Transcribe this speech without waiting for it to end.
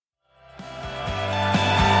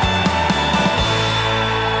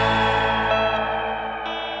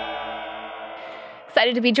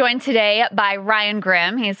excited to be joined today by Ryan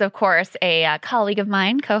Grim. He's, of course, a colleague of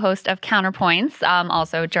mine, co-host of Counterpoints,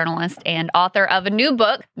 also journalist and author of a new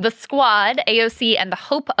book, The Squad, AOC and the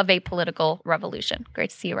Hope of a Political Revolution. Great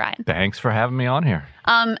to see you, Ryan. Thanks for having me on here.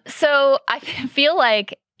 So I feel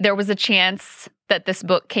like there was a chance that this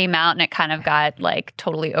book came out and it kind of got like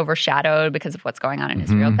totally overshadowed because of what's going on in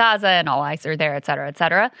Israel, Gaza, and all eyes are there, et cetera, et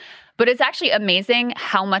cetera. But it's actually amazing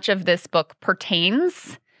how much of this book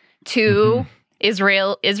pertains to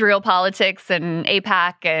Israel politics and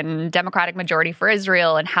AIPAC and Democratic Majority for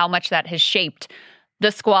Israel, and how much that has shaped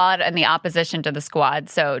the Squad and the opposition to the Squad.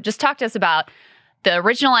 So just talk to us about the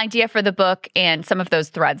original idea for the book and some of those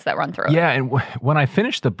threads that run through it. Yeah, and when I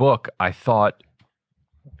finished the book, I thought,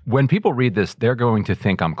 when people read this, they're going to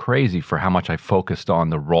think I'm crazy for how much I focused on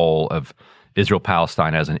the role of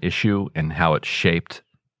Israel-Palestine as an issue and how it shaped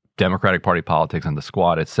Democratic Party politics and the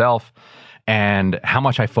Squad itself, and how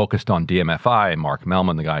much I focused on DMFI and Mark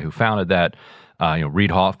Mellman, the guy who founded that, Reid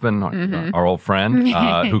Hoffman, our old friend,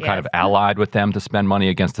 who kind of allied with them to spend money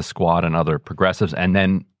against the Squad and other progressives, and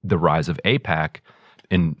then the rise of AIPAC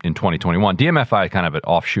in 2021. DMFI kind of an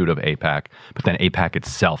offshoot of AIPAC, but then AIPAC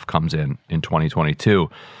itself comes in 2022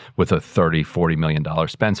 with a $30-40 million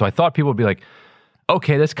spend. So I thought people would be like,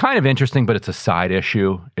 okay, that's kind of interesting, but it's a side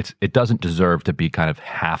issue. It doesn't deserve to be kind of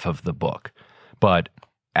half of the book. But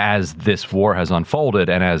as this war has unfolded,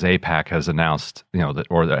 and as AIPAC has announced,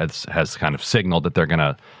 has kind of signaled that they're going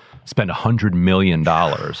to spend $100 million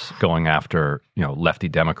going after, lefty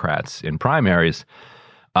Democrats in primaries,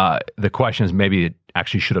 the question is maybe it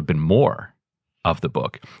actually should have been more of the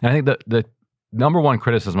book. And I think the number one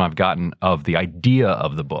criticism I've gotten of the idea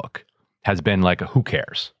of the book has been like, who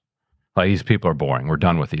cares? Like, these people are boring. We're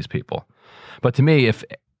done with these people. But to me, if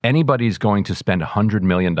anybody's going to spend $100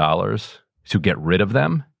 million to get rid of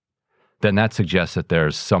them, then that suggests that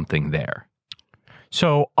there's something there.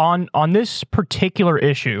 So on this particular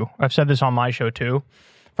issue, I've said this on my show too.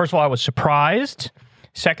 First of all, I was surprised.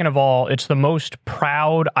 Second of all, it's the most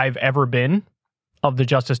proud I've ever been of the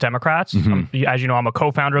Justice Democrats. As you know, I'm a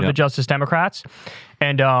co-founder of the Justice Democrats.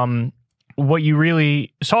 And what you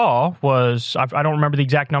really saw was, I don't remember the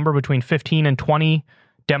exact number, between 15 and 20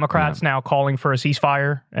 Democrats now calling for a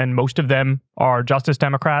ceasefire, and most of them are Justice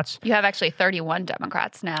Democrats. You have actually 31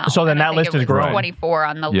 Democrats now. So then that list has grown. 24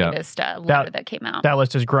 on the latest letter that came out. That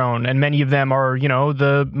list has grown, and many of them are,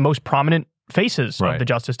 the most prominent faces of the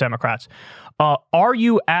Justice Democrats. Are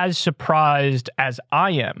you as surprised as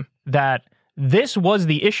I am that this was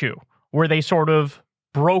the issue where they sort of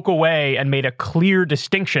broke away and made a clear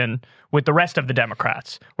distinction with the rest of the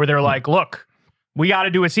Democrats, where they're like, look, we got to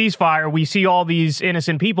do a ceasefire. We see all these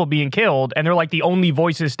innocent people being killed, and they're like the only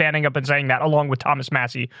voices standing up and saying that, along with Thomas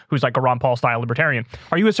Massie, who's like a Ron Paul-style libertarian.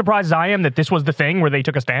 Are you as surprised as I am that this was the thing where they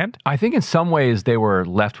took a stand? I think in some ways they were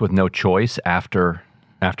left with no choice after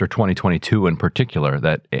 2022 in particular,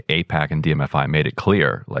 that AIPAC and DMFI made it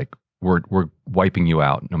clear, like, we're wiping you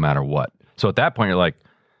out no matter what. So at that point, you're like,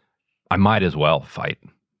 I might as well fight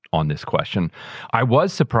on this question. I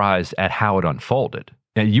was surprised at how it unfolded.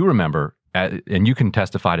 And you remember, and you can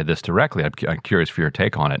testify to this directly, I'm curious for your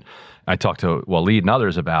take on it. I talked to Waleed and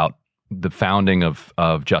others about the founding of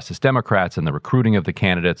Justice Democrats and the recruiting of the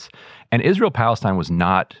candidates. And Israel-Palestine was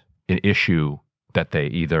not an issue that they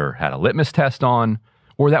either had a litmus test on,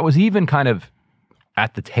 or that was even kind of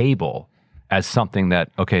at the table as something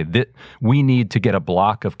that, okay, we need to get a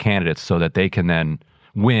block of candidates so that they can then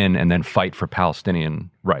win and then fight for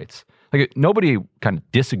Palestinian rights. Like, nobody kind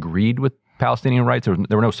of disagreed with Palestinian rights. There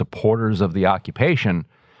were no supporters of the occupation,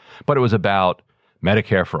 but it was about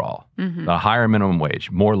Medicare for all, a higher minimum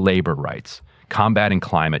wage, more labor rights, combating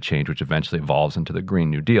climate change, which eventually evolves into the Green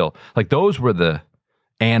New Deal. Like, those were the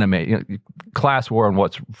class war and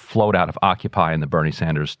what's flowed out of Occupy and the Bernie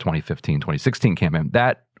Sanders 2015, 2016 campaign.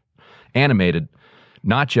 That animated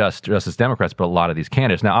not just Justice Democrats, but a lot of these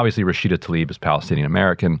candidates. Now, obviously, Rashida Tlaib is Palestinian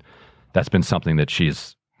American. That's been something that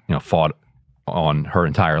she's fought on her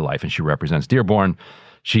entire life, and she represents Dearborn.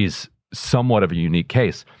 She's somewhat of a unique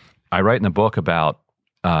case. I write in the book about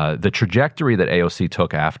the trajectory that AOC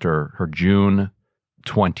took after her June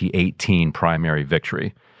 2018 primary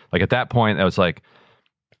victory. Like, at that point, I was like,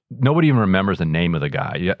 nobody even remembers the name of the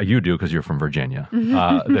guy. You do, because you're from Virginia,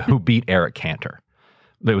 who beat Eric Cantor.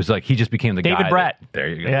 It was like he just became the guy. David Brett. There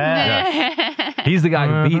you go. Yeah. He's the guy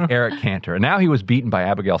who beat Eric Cantor. And now he was beaten by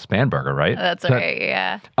Abigail Spanberger, right? That's right,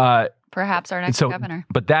 yeah. Perhaps our next governor.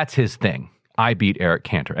 But that's his thing. I beat Eric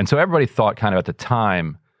Cantor. And so everybody thought kind of at the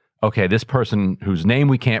time, okay, this person whose name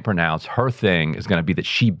we can't pronounce, her thing is going to be that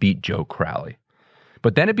she beat Joe Crowley.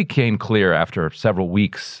 But then it became clear after several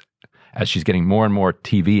weeks as she's getting more and more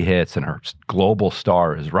TV hits and her global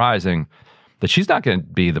star is rising, that she's not going to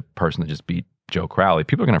be the person that just beat Joe Crowley.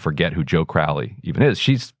 People are going to forget who Joe Crowley even is.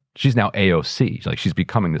 She's now AOC. Like, she's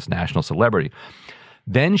becoming this national celebrity.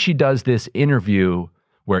 Then she does this interview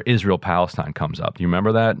where Israel-Palestine comes up. You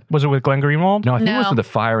remember that? Was it with Glenn Greenwald? No, I think it was with The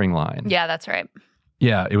Firing Line. Yeah, that's right.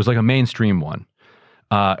 Yeah, it was like a mainstream one.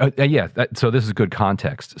 So this is good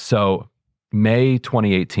context. So May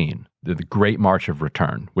 2018, the Great March of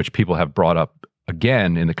Return, which people have brought up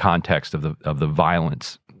again in the context of the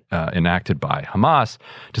violence enacted by Hamas,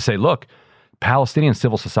 to say, look, Palestinian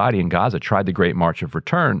civil society in Gaza tried the Great March of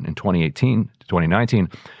Return in 2018 to 2019.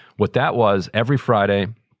 What that was, every Friday,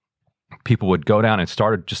 people would go down and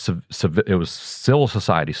started it was civil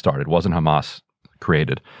society started, wasn't Hamas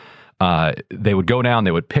created. They would go down,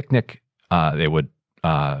 they would picnic, they would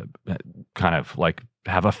kind of like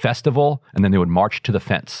have a festival, and then they would march to the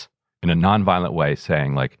fence in a nonviolent way,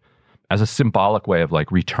 saying, like, as a symbolic way of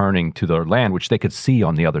like returning to their land, which they could see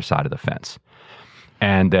on the other side of the fence.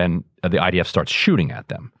 And then the IDF starts shooting at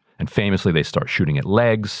them. And famously, they start shooting at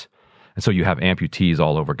legs. And so you have amputees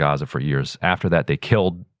all over Gaza for years. After that, they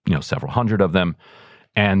killed, several hundred of them.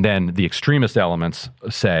 And then the extremist elements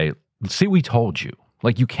say, see, we told you.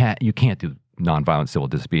 Like, you can't do nonviolent civil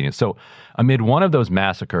disobedience. So amid one of those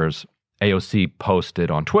massacres, AOC posted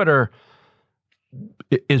on Twitter,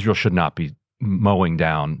 Israel should not be mowing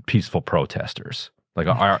down peaceful protesters. Like,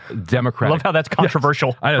 our Democratic... I love how that's controversial.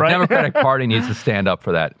 Yes, I know, right? Democratic Party needs to stand up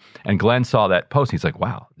for that. And Glenn saw that post. He's like,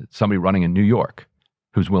 wow, somebody running in New York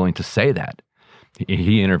who's willing to say that.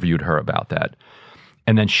 He interviewed her about that.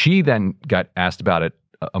 And then she then got asked about it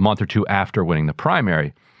a month or two after winning the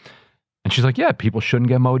primary. And she's like, yeah, people shouldn't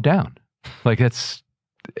get mowed down. Like, it's...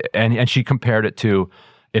 And she compared it to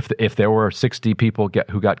if there were 60 people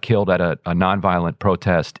who got killed at a nonviolent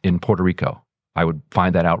protest in Puerto Rico, I would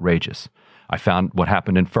find that outrageous. I found what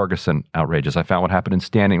happened in Ferguson outrageous. I found what happened in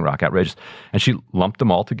Standing Rock outrageous. And she lumped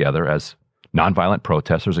them all together as nonviolent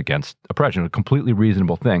protesters against oppression, a completely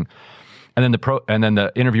reasonable thing. And then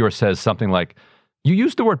the interviewer says something like, you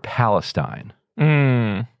used the word Palestine.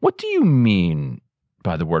 What do you mean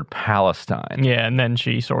by the word Palestine? Yeah, and then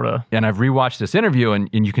she sort of... And I've rewatched this interview, and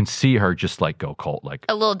you can see her just like go cold. Like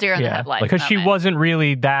a little deer in the headlights. Because she wasn't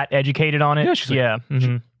really that educated on it. Yeah, she's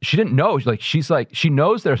like, she didn't know. She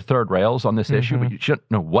knows there's third rails on this issue, but she doesn't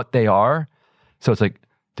know what they are. So it's like,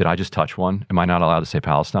 did I just touch one? Am I not allowed to say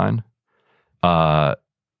Palestine? And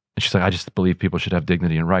she's like, I just believe people should have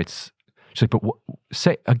dignity and rights. She's like, but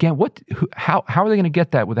say again, how are they going to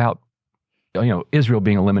get that without Israel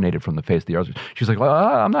being eliminated from the face of the earth? She's like, well,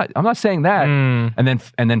 I'm not saying that. And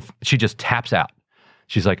then she just taps out.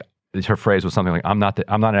 She's like, her phrase was something like, I'm not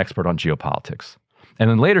an expert on geopolitics. And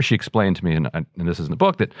then later she explained to me, and this is in the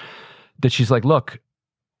book, that she's like, look,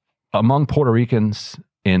 among Puerto Ricans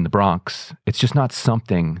in the Bronx, it's just not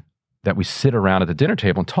something that we sit around at the dinner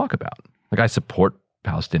table and talk about. Like, I support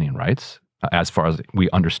Palestinian rights as far as we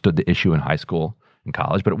understood the issue in high school and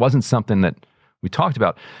college, but it wasn't something that we talked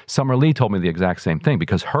about. Summer Lee told me the exact same thing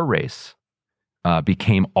because her race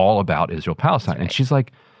became all about Israel-Palestine. Right. And she's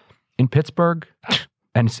like, in Pittsburgh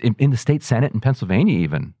and in the state Senate in Pennsylvania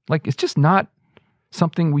even, like, it's just not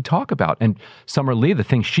something we talk about. And Summer Lee, the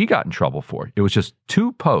thing she got in trouble for, it was just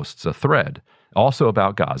 2 posts, a thread, also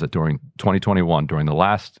about Gaza during 2021, during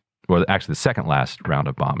the second last round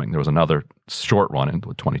of bombing. There was another short one in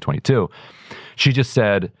 2022. She just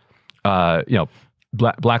said,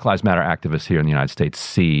 Black Lives Matter activists here in the United States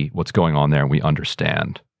see what's going on there, and we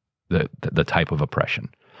understand the type of oppression.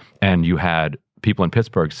 And you had people in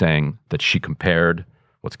Pittsburgh saying that she compared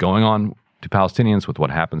what's going on to Palestinians with what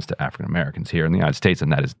happens to African Americans here in the United States,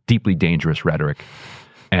 and that is deeply dangerous rhetoric,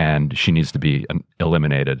 and she needs to be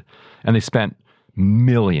eliminated. And they spent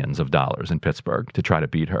millions of dollars in Pittsburgh to try to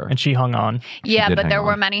beat her. And she hung on. Yeah, but there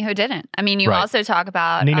were many who didn't. I mean, you also talk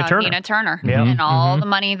about Nina Turner and all the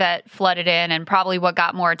money that flooded in, and probably what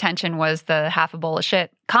got more attention was the half a bowl of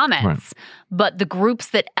shit comments. Right. But the groups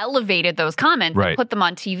that elevated those comments and put them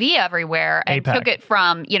on TV everywhere and took it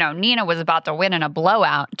from, Nina was about to win in a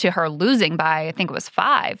blowout to her losing by, I think it was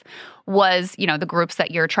 5, was, the groups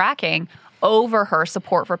that you're tracking over her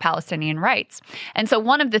support for Palestinian rights. And so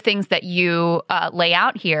one of the things that you lay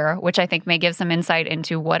out here, which I think may give some insight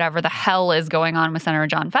into whatever the hell is going on with Senator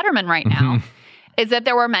John Fetterman right now, is that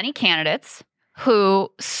there were many candidates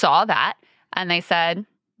who saw that and they said,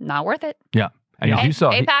 not worth it. Yeah. And you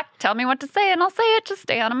saw AIPAC, tell me what to say and I'll say it. Just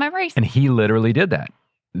stay out of my race. And he literally did that.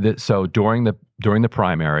 So during the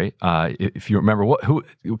primary, if you remember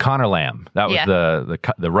Connor Lamb, that was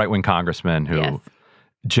the right-wing congressman who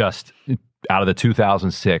just out of the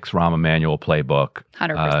 2006 Rahm Emanuel playbook.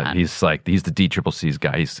 100%. He's the DCCC's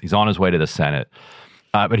guy. He's on his way to the Senate.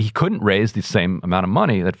 But he couldn't raise the same amount of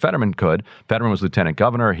money that Fetterman could. Fetterman was lieutenant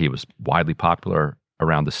governor. He was widely popular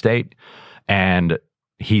around the state. And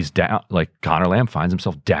he's down, like Conor Lamb finds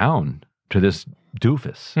himself down to this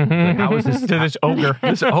doofus. Like, how is this? To this ogre.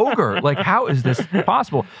 This ogre. Like, how is this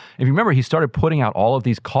possible? If you remember, he started putting out all of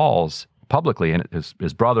these calls publicly, and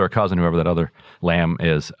his brother or cousin, whoever that other Lamb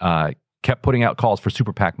is, kept putting out calls for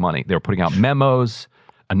super PAC money. They were putting out memos,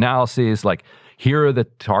 analyses, like, here are the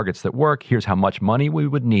targets that work. Here's how much money we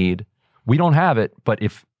would need. We don't have it, but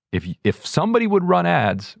if somebody would run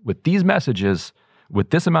ads with these messages, with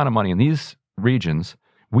this amount of money in these regions,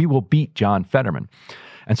 we will beat John Fetterman.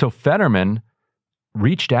 And so Fetterman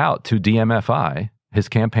reached out to DMFI. His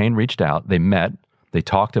campaign reached out. They met. They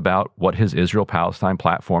talked about what his Israel-Palestine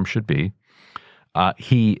platform should be.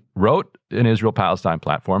 He wrote an Israel-Palestine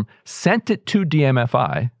platform, sent it to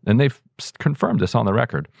DMFI, and they've confirmed this on the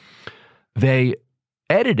record. They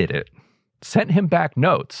edited it, sent him back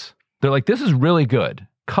notes. They're like, this is really good.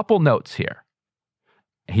 Couple notes here.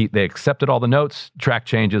 They accepted all the notes, track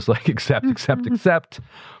changes like accept.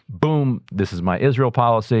 Boom, this is my Israel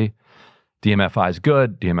policy. DMFI's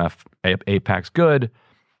good. AIPAC's good.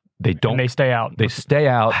 They don't. And they stay out. They stay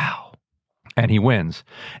out. Wow. And he wins.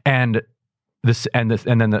 And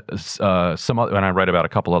then some other, and I read about a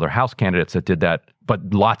couple other House candidates that did that,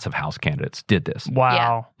 but lots of House candidates did this.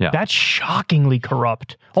 Wow. Yeah. That's shockingly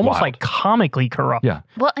corrupt. Almost like comically corrupt. Yeah.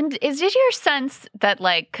 Well, and is it your sense that,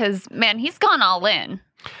 like, because, man, he's gone all in.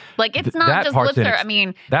 Like, it's not that just part's lip service. I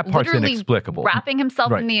mean, that part's literally inexplicable. wrapping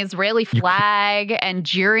himself in the Israeli flag and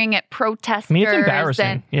jeering at protesters. I mean, it's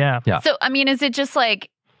embarrassing. Yeah. So, I mean, is it just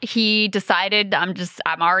like he decided, I'm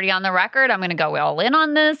already on the record, I'm going to go all in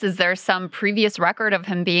on this? Is there some previous record of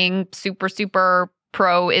him being super, super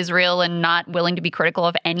pro-Israel and not willing to be critical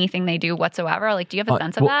of anything they do whatsoever? Like, do you have a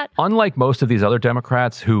sense of that? Unlike most of these other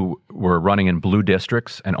Democrats who were running in blue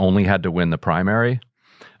districts and only had to win the primary,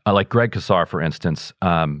 like Greg Casar, for instance,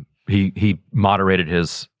 he moderated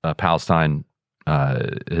his Palestine,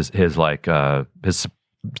 his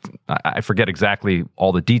I forget exactly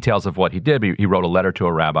all the details of what he did, but he wrote a letter to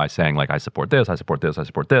a rabbi saying, like, I support this, I support this, I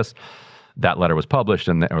support this. That letter was published,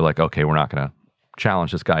 and they were like, okay, we're not going to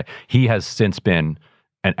challenge this guy. He has since been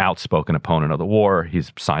an outspoken opponent of the war.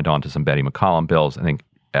 He's signed on to some Betty McCollum bills. I think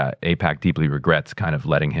AIPAC deeply regrets kind of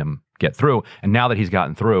letting him get through. And now that he's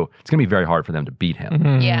gotten through, it's going to be very hard for them to beat him.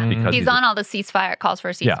 Mm-hmm. Yeah. Because he's on all the ceasefire, calls for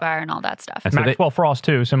a ceasefire and all that stuff. And so Maxwell Frost,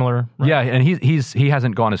 too, similar. Right? Yeah, and he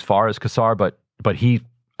hasn't gone as far as Casar, but he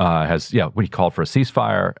has, when he called for a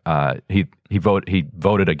ceasefire, he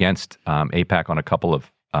voted against AIPAC on a couple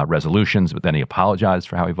of resolutions, but then he apologized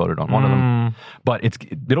for how he voted on one of them. But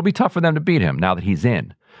it'll be tough for them to beat him now that he's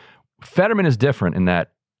in. Fetterman is different in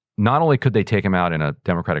that not only could they take him out in a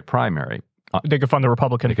Democratic primary, they could fund the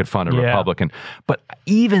Republican. They could fund a Republican, but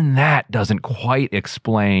even that doesn't quite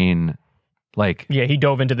explain. Like, yeah, he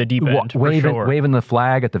dove into the deep end. Waving the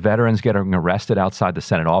flag at the veterans getting arrested outside the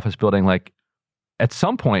Senate office building. Like, at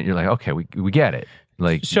some point, you're like, okay, we get it.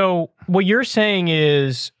 Like, so what you're saying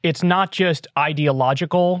is it's not just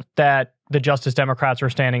ideological that the Justice Democrats are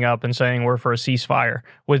standing up and saying we're for a ceasefire.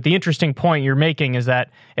 What the interesting point you're making is that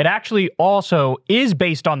it actually also is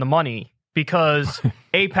based on the money, because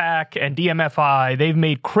AIPAC and DMFI, they've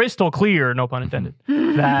made crystal clear, no pun intended,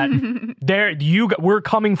 that we're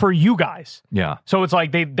coming for you guys. Yeah. So it's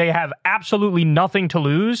like they have absolutely nothing to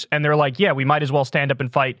lose, and they're like, yeah, we might as well stand up and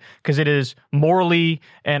fight because it is morally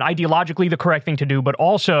and ideologically the correct thing to do, but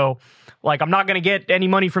also, like, I'm not going to get any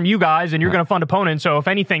money from you guys, and you're going to fund opponents. So if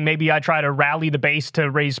anything, maybe I try to rally the base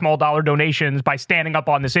to raise small dollar donations by standing up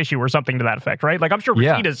on this issue or something to that effect, right? Like, I'm sure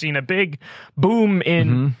Rashida's seen a big boom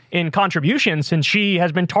in contributions since she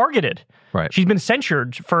has been targeted. Right. She's been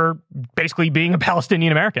censured for basically being a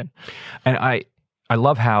Palestinian American. And I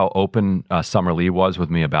love how open Summer Lee was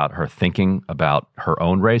with me about her thinking about her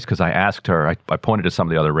own race, because I asked her, I pointed to some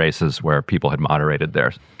of the other races where people had moderated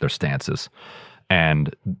their stances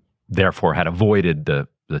and therefore had avoided the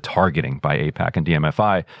targeting by AIPAC and DMFI.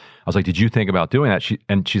 I was like, did you think about doing that?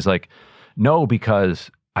 She's like, no, because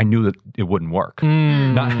I knew that it wouldn't work.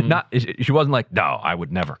 She wasn't like, no, I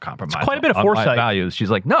would never compromise. It's quite a bit of on foresight. my values. She's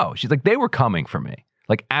like, no. She's like, they were coming for me.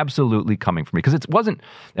 Like, absolutely coming for me. Because it wasn't,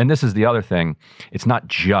 and this is the other thing, it's not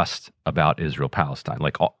just about Israel-Palestine.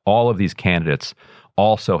 Like, all of these candidates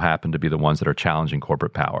also happen to be the ones that are challenging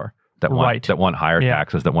corporate power. that want higher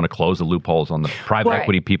taxes, that want to close the loopholes on the private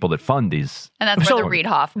equity people that fund these. And that's where the Reid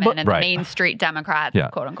Hoffman and the Main Street Democrats,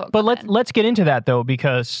 quote unquote. But let's get into that though,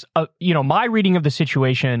 because my reading of the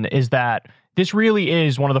situation is that this really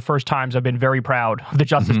is one of the first times I've been very proud of the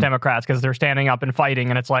Justice Democrats, because they're standing up and fighting,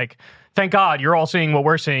 and it's like, thank God you're all seeing what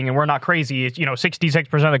we're seeing, and we're not crazy. It's,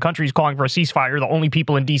 66% of the country is calling for a ceasefire. The only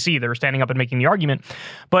people in D.C. that are standing up and making the argument.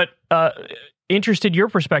 But interested your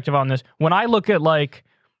perspective on this. When I look at like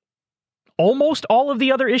almost all of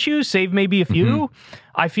the other issues, save maybe a few,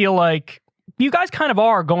 I feel like you guys kind of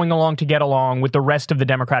are going along to get along with the rest of the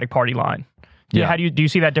Democratic Party line. Do you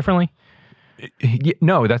see that differently?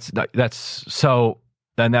 No, that's so,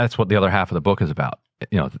 and that's what the other half of the book is about.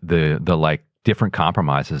 The like different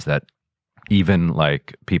compromises that even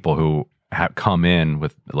like people who have come in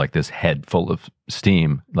with like this head full of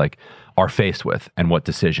steam like are faced with, and what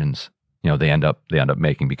decisions they end up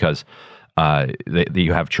making, because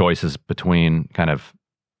you have choices between kind of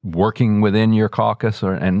working within your caucus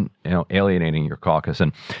and alienating your caucus,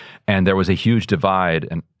 and there was a huge divide,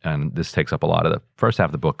 and this takes up a lot of the first half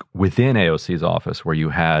of the book within AOC's office, where you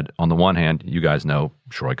had, on the one hand, you guys know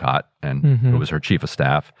Troy Cott, and who was her chief of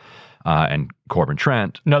staff, and Corbin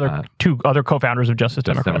Trent, two other co-founders of Justice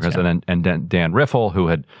Democrats, and then Dan Riffle,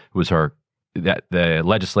 who was her the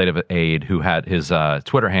legislative aide, who had his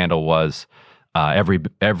Twitter handle was every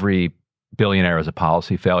billionaire is a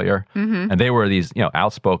policy failure, and they were these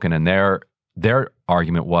outspoken, and their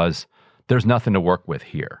argument was there's nothing to work with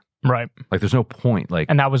here, right? Like there's no point, like,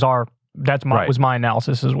 and that was was my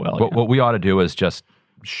analysis as well. What we ought to do is just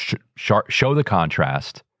show the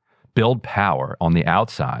contrast, build power on the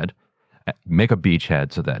outside, make a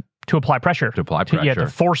beachhead so that to apply pressure, to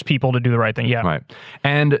force people to do the right thing, right.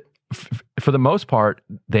 And for the most part,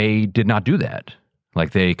 they did not do that.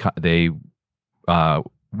 Like they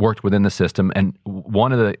worked within the system, and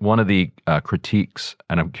one of the critiques,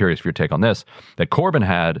 and I'm curious for your take on this, that Corbin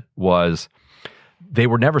had was they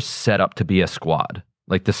were never set up to be a squad.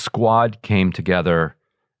 Like the squad came together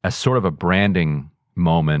as sort of a branding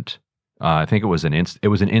moment. I think it was an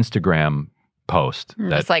Instagram post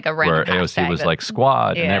that's like a random where AOC was like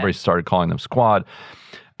squad, and everybody started calling them squad,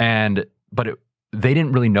 but they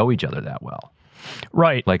didn't really know each other that well,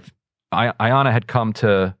 right? Like Ayanna had come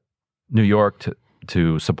to New York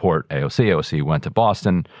to support AOC. AOC went to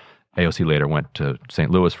Boston. AOC later went to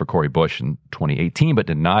St. Louis for Cori Bush in 2018, but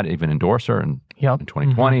did not even endorse her in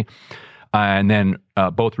 2020. And then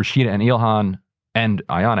both Rashida and Ilhan and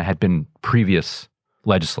Ayanna had been previous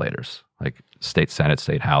legislators, like state Senate,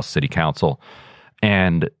 state House, city council.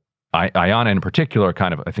 And Ayanna in particular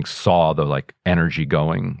kind of, I think, saw the like energy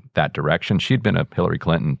going that direction. She'd been a Hillary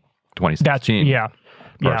Clinton 2016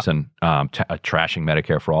 person, trashing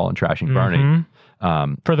Medicare for all and trashing Bernie.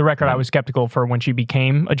 For the record, I was skeptical for when she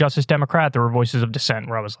became a Justice Democrat. There were voices of dissent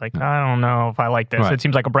where I was like, I don't know if I like this. Right. It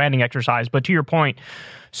seems like a branding exercise. But to your point,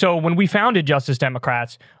 so when we founded Justice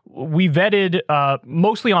Democrats, we vetted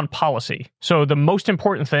mostly on policy. So the most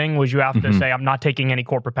important thing was you have to say, I'm not taking any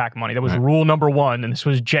corporate PAC money. That was rule number one, and this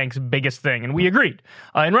was Cenk's biggest thing, and we agreed.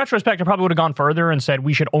 In retrospect, I probably would have gone further and said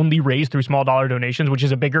we should only raise through small dollar donations, which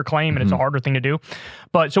is a bigger claim, and it's a harder thing to do.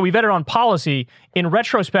 But so we vetted on policy. In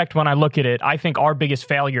retrospect, when I look at it, I think our biggest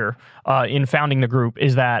failure in founding the group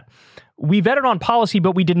is that we vetted on policy,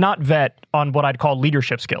 but we did not vet on what I'd call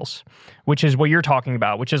leadership skills, which is what you're talking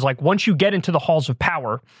about, which is like once you get into the halls of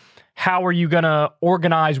power, how are you going to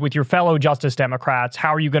organize with your fellow Justice Democrats?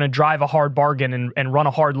 How are you going to drive a hard bargain and run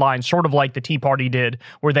a hard line, sort of like the Tea Party did,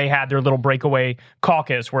 where they had their little breakaway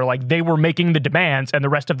caucus, where like they were making the demands and the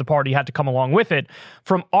rest of the party had to come along with it.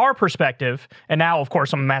 From our perspective, and now, of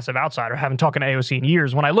course, I'm a massive outsider, haven't talked to AOC in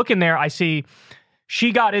years. When I look in there, I see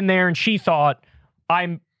she got in there and she thought,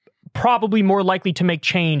 I'm probably more likely to make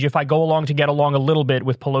change if I go along to get along a little bit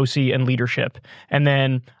with Pelosi and leadership. And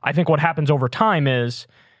then I think what happens over time is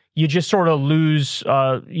you just sort of lose,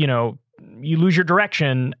 you lose your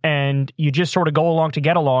direction, and you just sort of go along to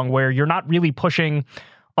get along, where you're not really pushing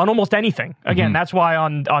on almost anything. Again, that's why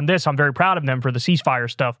on this, I'm very proud of them for the ceasefire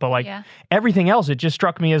stuff. But like everything else, it just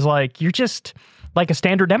struck me as like, you're just like a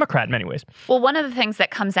standard Democrat in many ways. Well, one of the things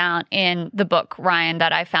that comes out in the book, Ryan,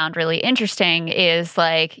 that I found really interesting is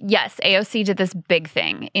like, yes, AOC did this big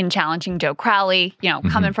thing in challenging Joe Crowley,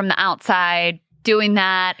 coming from the outside, doing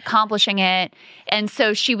that, accomplishing it. And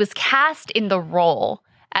so she was cast in the role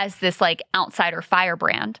as this like outsider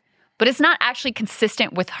firebrand, but it's not actually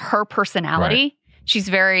consistent with her personality. Right. She's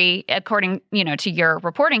very, according, to your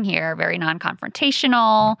reporting here, very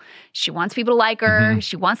non-confrontational. She wants people to like her.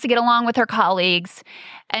 She wants to get along with her colleagues.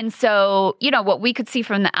 And so, what we could see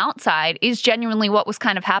from the outside is genuinely what was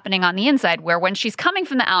kind of happening on the inside, where when she's coming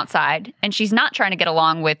from the outside and she's not trying to get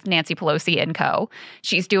along with Nancy Pelosi and co.,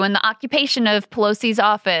 she's doing the occupation of Pelosi's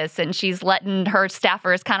office and she's letting her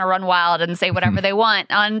staffers kind of run wild and say whatever they want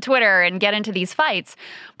on Twitter and get into these fights.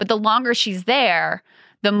 But the longer she's there,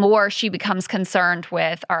 the more she becomes concerned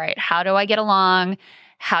with, all right, how do I get along?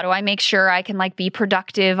 How do I make sure I can be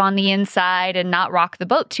productive on the inside and not rock the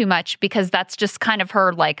boat too much? Because that's just kind of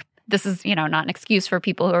her, this is, not an excuse for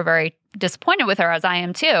people who are very disappointed with her, as I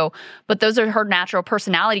am too. But those are her natural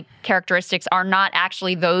personality characteristics, are not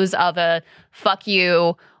actually those of a fuck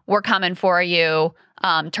you, we're coming for you,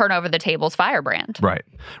 turn over the tables firebrand. Right.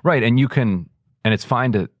 And and it's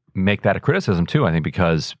fine to make that a criticism too, I think,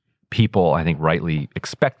 because people, I think, rightly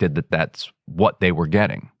expected that that's what they were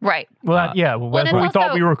getting. Right. Well, that's what we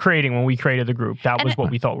thought we were creating when we created the group. That was what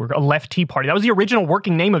we thought we were, a left Tea Party. That was the original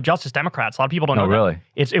working name of Justice Democrats. A lot of people don't know that. Really?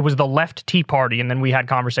 It was the left Tea Party, and then we had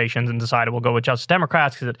conversations and decided we'll go with Justice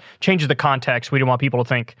Democrats because it changes the context. We didn't want people to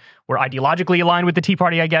think we're ideologically aligned with the Tea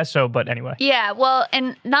Party, I guess. So, but anyway. Yeah, well,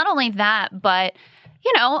 and not only that, but,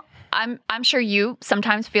 I'm sure you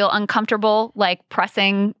sometimes feel uncomfortable,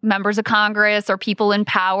 pressing members of Congress or people in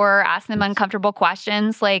power, asking them uncomfortable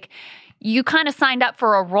questions. You kind of signed up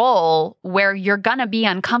for a role where you're going to be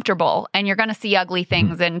uncomfortable and you're going to see ugly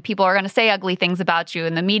things and people are going to say ugly things about you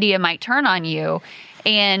and the media might turn on you.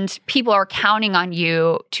 And people are counting on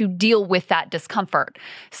you to deal with that discomfort.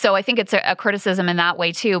 So I think it's a criticism in that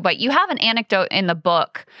way too. But you have an anecdote in the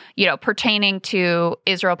book, pertaining to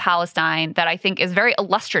Israel-Palestine that I think is very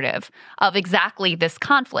illustrative of exactly this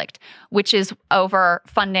conflict, which is over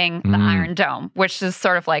funding the Iron Dome, which is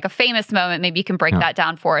sort of a famous moment. Maybe you can break that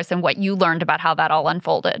down for us and what you learned about how that all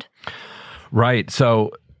unfolded. Right.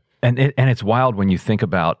 So, and it's wild when you think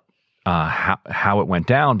about how it went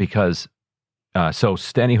down because so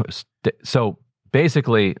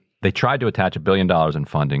basically, they tried to attach $1 billion in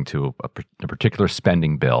funding to a particular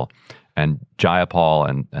spending bill, and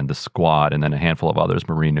Jayapal and the squad, and then a handful of others,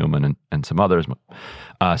 Marie Newman and some others,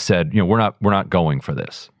 said, we're not going for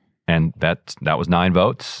this, and that was 9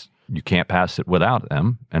 votes. You can't pass it without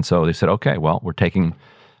them, and so they said, okay, well, we're taking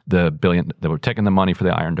the money for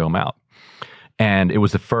the Iron Dome out, and it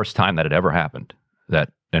was the first time that had ever happened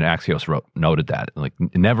that. And Axios noted that,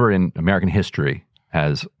 never in American history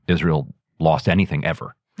has Israel lost anything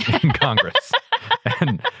ever in Congress.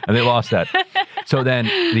 and they lost that. So then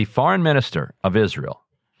the foreign minister of Israel,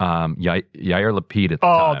 Yair Lapid at the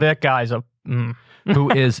time. Oh, that guy's who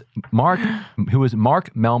is Mark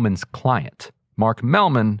Mellman's client. Mark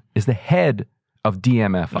Mellman is the head of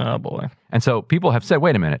DMFI. Oh, boy. And so people have said,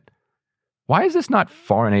 wait a minute, why is this not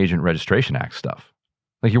Foreign Agent Registration Act stuff?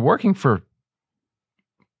 You're working for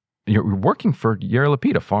Yair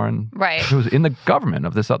Lapid, a foreign, who's in the government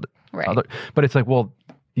of this other. But it's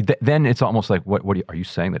then it's almost like, what are you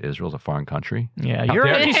saying that Israel's a foreign country? Yeah, you're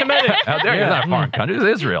anti-Semitic. How dare you? It's not a foreign country. It's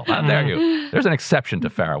Israel. How dare you? There's an exception to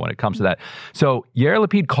FARA when it comes to that. So Yair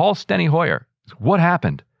Lapid calls Steny Hoyer. What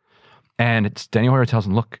happened? And Steny Hoyer tells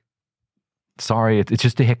him, look, sorry, it's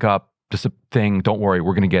just a hiccup, just a thing. Don't worry,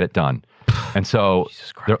 we're going to get it done. And so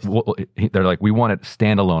they're like, we want it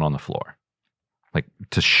standalone on the floor.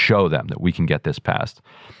 To show them that we can get this passed.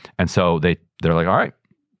 And so they're like, all right,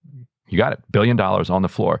 you got it. $1 billion on the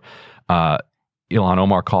floor. Ilhan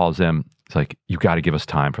Omar calls him. It's like, you got to give us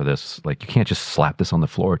time for this. You can't just slap this on the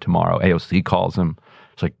floor tomorrow. AOC calls him.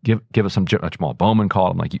 It's like, give us some. Jamal Bowman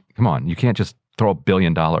called him. Come on, you can't just throw $1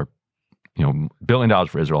 billion, $1 billion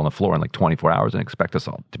for Israel on the floor in 24 hours and expect us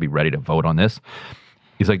all to be ready to vote on this.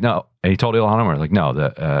 He's like, no. And he told Ilhan Omar, no,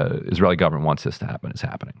 the Israeli government wants this to happen. It's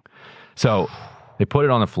happening. So they put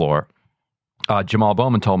it on the floor. Jamal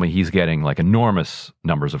Bowman told me he's getting enormous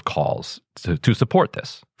numbers of calls to support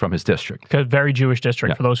this from his district. Very Jewish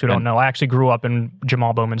district, for those who don't know. I actually grew up in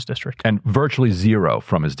Jamal Bowman's district. And virtually zero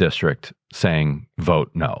from his district saying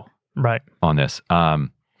vote no on this.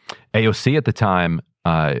 AOC at the time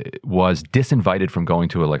was disinvited from going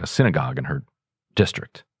to a synagogue in her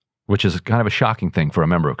district, which is kind of a shocking thing for a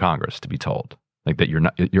member of Congress to be told. That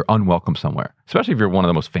you're unwelcome somewhere, especially if you're one of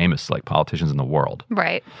the most famous politicians in the world.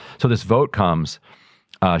 Right. So this vote comes,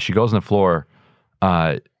 she goes on the floor,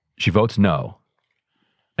 she votes no,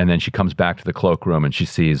 and then she comes back to the cloakroom and she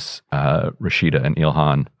sees Rashida and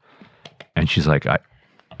Ilhan, and she's like, I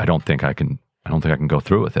don't think I can go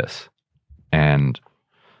through with this. And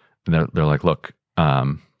they're like, look,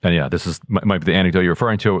 and yeah, this is might be the anecdote you're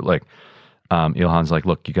referring to. Ilhan's like,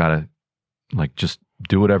 look, you gotta just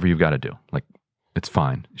do whatever you've got to do. It's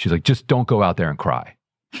fine. She's like, just don't go out there and cry.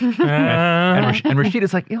 and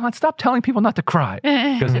Rashida's like, stop telling people not to cry.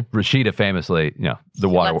 Because Rashida famously, the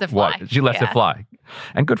water, she lets it fly.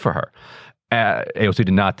 And good for her. AOC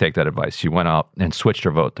did not take that advice. She went out and switched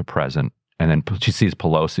her vote to present. And then she sees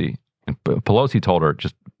Pelosi. And Pelosi told her,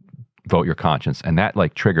 just vote your conscience. And that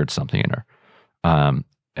triggered something in her.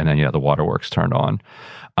 And then, the waterworks turned on.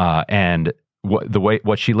 And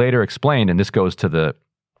what she later explained, and this goes to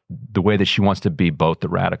the way that she wants to be both the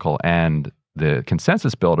radical and the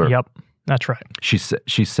consensus builder. Yep, that's right. She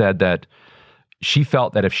said that she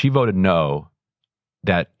felt that if she voted no,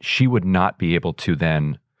 that she would not be able to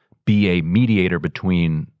then be a mediator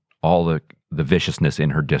between all the viciousness in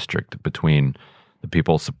her district, between the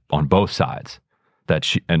people on both sides. That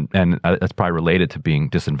she and that's probably related to being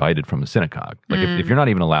disinvited from the synagogue. If you're not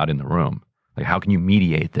even allowed in the room, how can you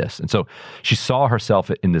mediate this? And so she saw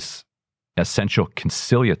herself in this essential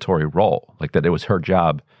conciliatory role, that it was her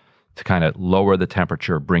job to kind of lower the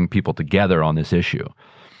temperature, bring people together on this issue.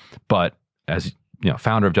 But as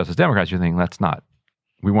founder of Justice Democrats, you're thinking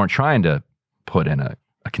we weren't trying to put in a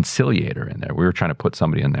conciliator in there. We were trying to put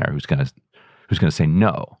somebody in there who's going to say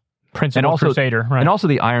no. Principal crusader, right? And also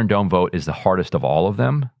the Iron Dome vote is the hardest of all of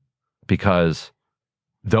them because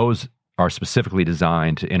those are specifically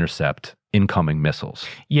designed to intercept incoming missiles.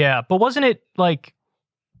 Yeah, but wasn't it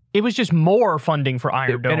it was just more funding for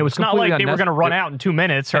Iron Dome? And it was not like they were going to run out in 2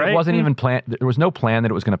 minutes, right? It wasn't even planned. There was no plan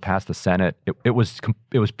that it was going to pass the Senate. It was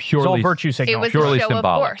purely all virtue signal. It was purely a show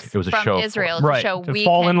symbolic. Of force it was a from show Israel of force. to show we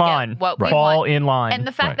fall can in line. Get what we fall want. in line. And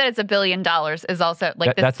the fact that it's $1 billion is also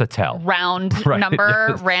that's a tell. Round number,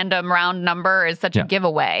 Yes. random round number is such a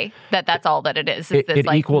giveaway that's all that it is. This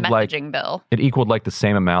equaled messaging bill. It equaled the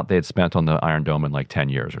same amount they had spent on the Iron Dome in 10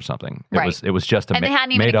 years or something. It was just a and they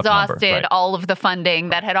hadn't even exhausted number. all of the funding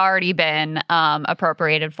that had already been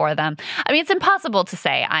appropriated for them. I mean, it's impossible to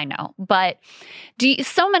say, I know, but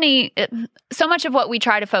so much of what we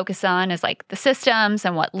try to focus on is the systems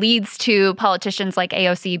and what leads to politicians like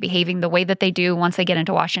AOC behaving the way that they do once they get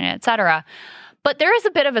into Washington, et cetera. But there is a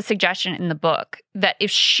bit of a suggestion in the book that if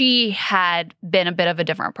she had been a bit of a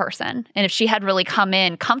different person, and if she had really come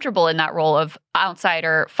in comfortable in that role of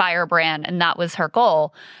outsider firebrand, and that was her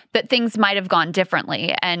goal, that things might have gone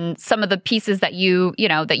differently. And some of the pieces that you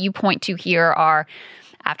point to here are,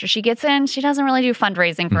 after she gets in, she doesn't really do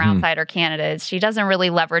fundraising for outsider candidates. She doesn't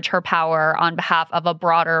really leverage her power on behalf of a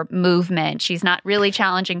broader movement. She's not really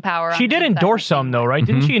challenging power. She did endorse some, though, right?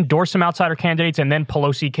 Didn't she endorse some outsider candidates? And then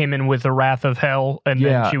Pelosi came in with the wrath of hell, and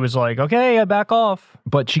then she was like, "Okay, I back off."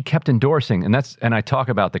 But she kept endorsing, and I talk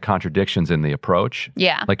about the contradictions in the approach.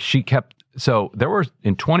 Yeah, she kept. So there were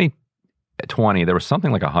in 2020, there was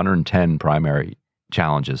something like 110 primary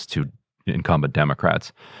challenges to incumbent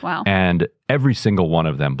Democrats. Wow. And every single one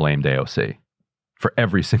of them blamed AOC for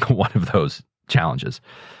every single one of those challenges.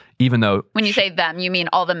 Even though... When you say them, you mean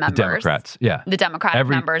all the members. The Democrats, yeah. The Democratic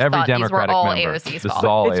members thought these were all AOC's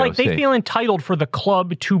fault. It's like they feel entitled for the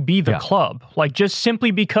club to be the club. Just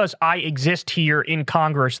simply because I exist here in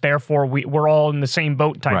Congress, therefore we're all in the same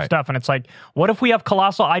boat type stuff. And it's what if we have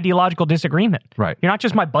colossal ideological disagreement? Right. You're not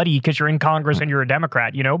just my buddy because you're in Congress and you're a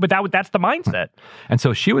Democrat, but that's the mindset. And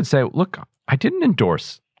so she would say, look, I didn't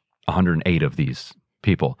endorse 108 of these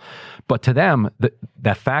people. But to them,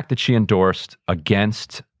 that fact that she endorsed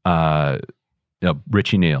against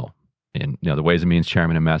Richie Neal, the Ways and Means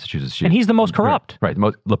chairman in Massachusetts. And he's the most corrupt. Right.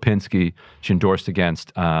 Lipinski, she endorsed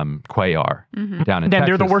against Cuellar down in Then Texas.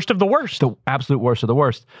 they're the worst of the worst. The absolute worst of the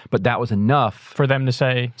worst. But that was enough for them to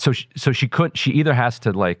say. So she either has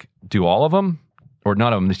to do all of them or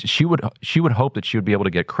none of them. She would hope that she would be able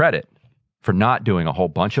to get credit for not doing a whole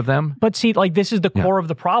bunch of them. But see, this is the core of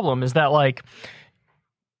the problem, is that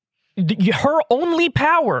her only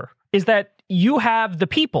power is that you have the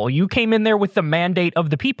people. You came in there with the mandate of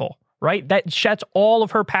the people, right? That's all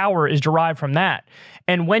of her power is derived from that.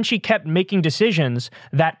 And when she kept making decisions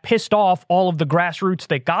that pissed off all of the grassroots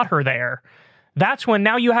that got her there, that's when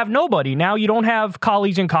now you have nobody. Now you don't have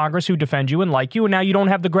colleagues in Congress who defend you and like you, and now you don't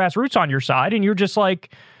have the grassroots on your side, and you're just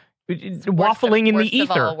waffling in the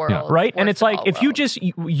ether, right? And it's if you just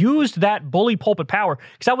used that bully pulpit power,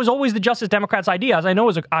 because that was always the Justice Democrats' idea, as I know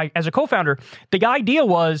as a co-founder, the idea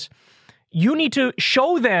was, you need to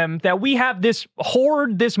show them that we have this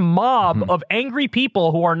horde, this mob of angry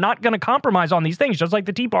people who are not going to compromise on these things, just like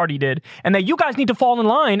the Tea Party did, and that you guys need to fall in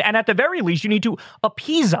line, and at the very least, you need to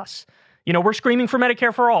appease us. We're screaming for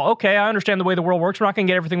Medicare for all. Okay, I understand the way the world works. We're not going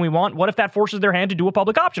to get everything we want. What if that forces their hand to do a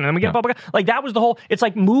public option? And then we get a public... that was the whole... It's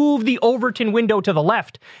move the Overton window to the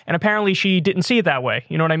left. And apparently she didn't see it that way.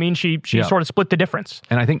 You know what I mean? She sort of split the difference.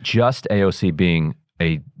 And I think just AOC being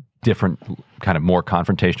a different kind of more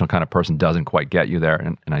confrontational kind of person doesn't quite get you there.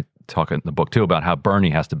 And I talk in the book too about how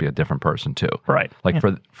Bernie has to be a different person too. Right. Like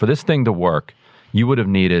for this thing to work, you would have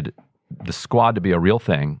needed the squad to be a real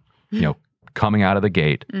thing, coming out of the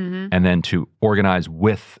gate, and then to organize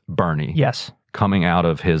with Bernie. Yes. Coming out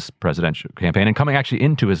of his presidential campaign and coming actually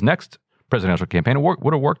into his next presidential campaign, it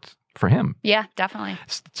would have worked for him. Yeah, definitely.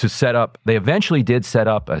 To set up, they eventually did set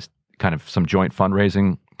up a kind of some joint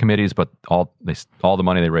fundraising committees, but all the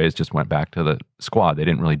money they raised just went back to the squad. They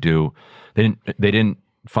didn't really they didn't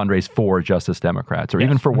fundraise for Justice Democrats or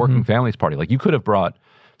even for Working Families Party. Like you could have brought,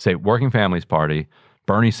 say, Working Families Party,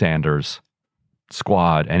 Bernie Sanders,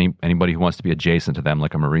 squad, anybody who wants to be adjacent to them,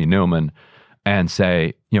 like a Marie Newman, and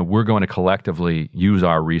say, we're going to collectively use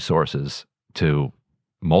our resources to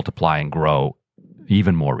multiply and grow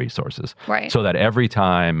even more resources. Right. So that every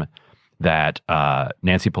time that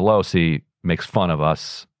Nancy Pelosi makes fun of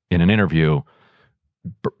us in an interview,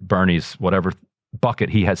 Bernie's whatever bucket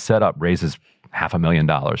he has set up raises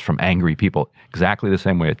 $500,000 from angry people, exactly the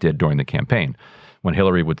same way it did during the campaign. When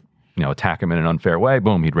Hillary would attack him in an unfair way,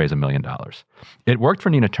 boom, he'd raise $1 million. It worked for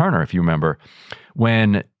Nina Turner, if you remember.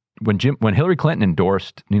 When Hillary Clinton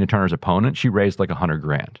endorsed Nina Turner's opponent, she raised like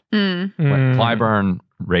 $100,000. When Clyburn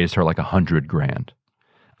raised her like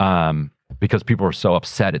 $100,000, because people were so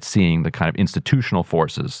upset at seeing the kind of institutional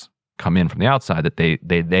forces come in from the outside that they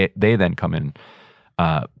then come in.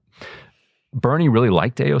 Bernie really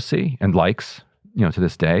liked AOC and likes, to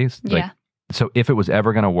this day. So if it was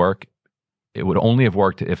ever going to work, it would only have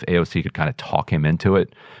worked if AOC could kind of talk him into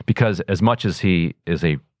it, because as much as he is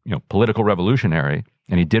a political revolutionary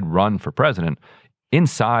and he did run for president,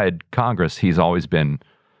 inside Congress he's always been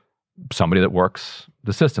somebody that works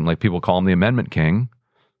the system. Like people call him the Amendment King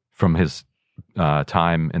from his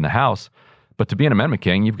time in the House, but to be an Amendment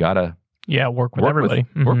King, you've got to work with everybody.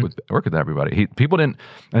 Work with everybody. I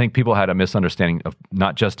think people had a misunderstanding of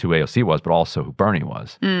not just who AOC was, but also who Bernie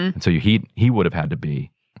was, and so he would have had to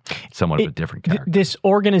be somewhat of a different character. This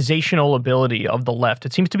organizational ability of the left,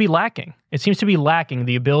 it seems to be lacking. It seems to be lacking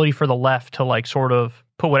the ability for the left to like sort of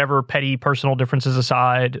put whatever petty personal differences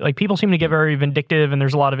aside. Like people seem to get very vindictive and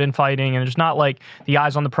there's a lot of infighting and there's not like the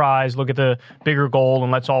eyes on the prize, look at the bigger goal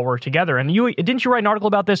and let's all work together. And didn't you write an article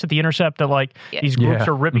about this at The Intercept that like these groups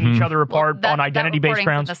are ripping each other apart on identity-based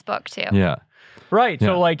grounds? This book too. Yeah. Right. Yeah.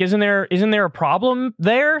 So like isn't there a problem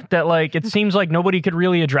there that like it seems like nobody could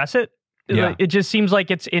really address it? Yeah. It just seems like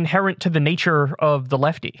it's inherent to the nature of the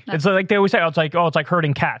lefty. No. It's like they always say, it's like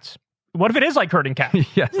herding cats. What if it is like herding cats?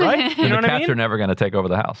 Yes. Right? You know what I mean? Cats are never going to take over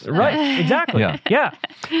the house. Right. Exactly. Yeah.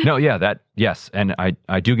 No, yes. And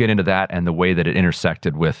I do get into that and the way that it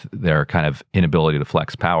intersected with their kind of inability to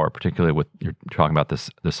flex power, particularly with, you're talking about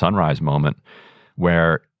the Sunrise moment,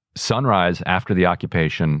 where Sunrise, after the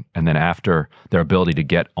occupation and then after their ability to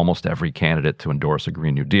get almost every candidate to endorse a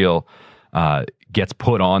Green New Deal, gets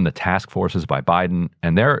put on the task forces by Biden.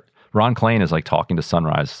 And Ron Klain is like talking to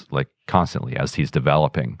Sunrise like constantly as he's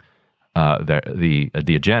developing the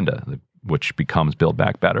agenda, which becomes Build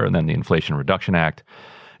Back Better and then the Inflation Reduction Act.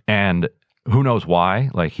 And who knows why,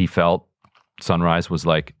 like he felt Sunrise was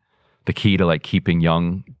like the key to like keeping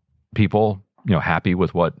young people, happy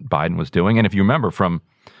with what Biden was doing. And if you remember from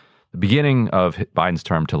the beginning of Biden's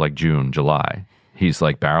term to like June, July, he's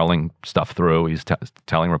like barreling stuff through. He's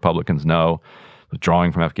telling Republicans no,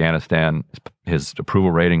 withdrawing from Afghanistan. His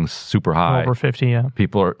approval ratings super high. Over 50, yeah.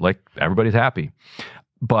 People are like, everybody's happy.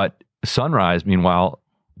 But Sunrise, meanwhile,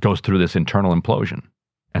 goes through this internal implosion.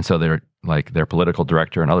 And so they're like their political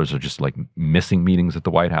director and others are just like missing meetings at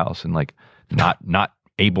the White House and like not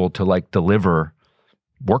able to like deliver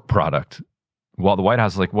work product. While the White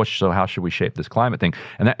House is like, so how should we shape this climate thing?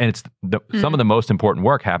 And it's some of the most important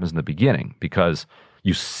work happens in the beginning because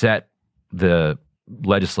you set the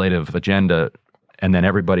legislative agenda and then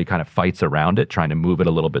everybody kind of fights around it, trying to move it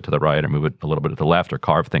a little bit to the right or move it a little bit to the left or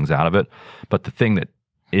carve things out of it. But the thing that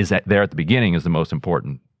is there at the beginning is the most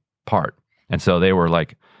important part. And so they were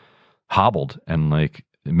like hobbled and like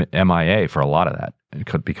MIA for a lot of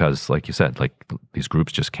that because, like you said, like these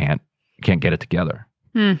groups just can't get it together.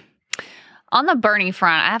 On the Bernie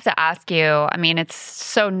front, I have to ask you, I mean, it's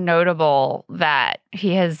so notable that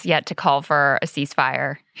he has yet to call for a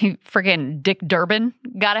ceasefire. Friggin' Dick Durbin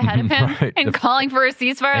got ahead of him in calling for a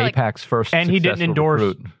ceasefire. AIPAC's first and he didn't endorse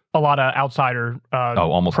recruit. A lot of outsider.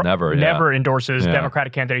 Almost never. Never endorses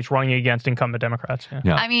Democratic candidates running against incumbent Democrats.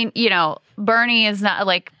 Yeah. I mean, Bernie is not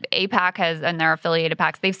like AIPAC has, and their affiliated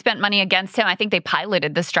PACs. They've spent money against him. I think they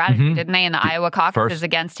piloted the strategy, didn't they, in the Iowa caucuses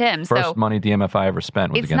against him? First money DMFI ever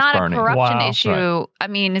spent was against Bernie. It's not a corruption Wow. issue. Right. I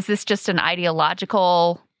mean, is this just an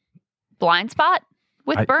ideological blind spot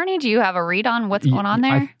With Bernie, do you have a read on what's going on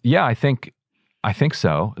there? I think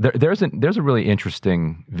so. There's a really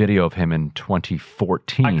interesting video of him in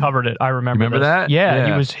 2014. I covered it. I remember that? Yeah,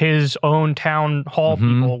 he was his own town hall.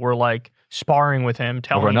 People were like sparring with him,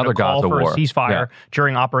 telling him to call for a ceasefire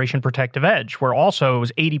during Operation Protective Edge, where also it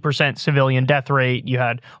was 80% civilian death rate. You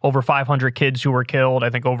had over 500 kids who were killed. I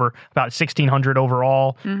think over about 1,600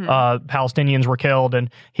 overall Palestinians were killed. And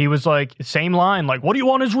he was like, same line, like, what do you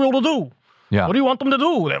want Israel to do? Yeah. What do you want them to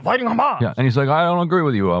do? They're fighting Hamas. Yeah, and he's like, I don't agree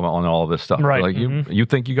with you on all of this stuff. Right. Like, you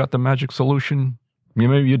think you got the magic solution?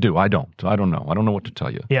 Maybe you do. I don't. I don't know. I don't know what to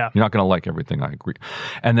tell you. Yeah. You're not going to like everything I agree.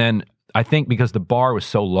 And then I think because the bar was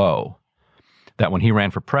so low that when he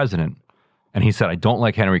ran for president and he said, I don't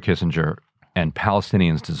like Henry Kissinger and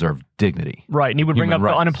Palestinians deserve dignity. Right, and he would bring up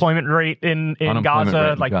the unemployment rate in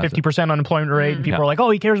Gaza, like 50% unemployment rate, and people are like, oh,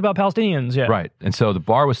 he cares about Palestinians. Yeah. Right, and so the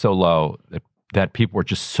bar was so low that people were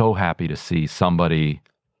just so happy to see somebody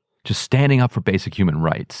just standing up for basic human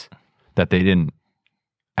rights that they didn't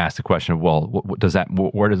ask the question of, well, what does that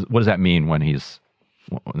mean when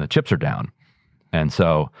the chips are down? And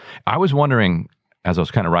so I was wondering, as I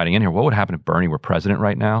was kind of writing in here, what would happen if Bernie were president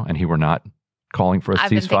right now and he were not calling for a ceasefire? I've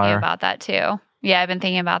been thinking about that too. Yeah, I've been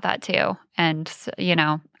thinking about that too. And,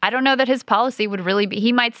 I don't know that his policy would really be,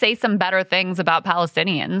 he might say some better things about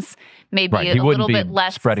Palestinians, maybe a little bit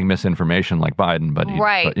less. Spreading misinformation like Biden, but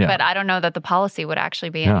I don't know that the policy would actually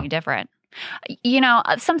be any different.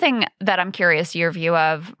 Something that I'm curious your view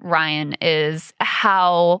of, Ryan, is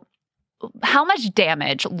how much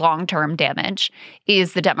damage, long-term damage,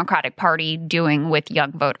 is the Democratic Party doing with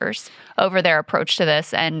young voters over their approach to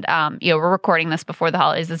this? And, we're recording this before the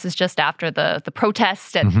holidays. This is just after the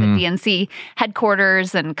protest at the DNC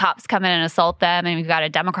headquarters and cops come in and assault them. And we've got a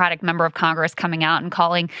Democratic member of Congress coming out and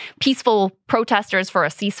calling peaceful protesters for a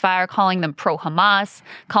ceasefire, calling them pro-Hamas,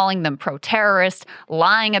 calling them pro-terrorist,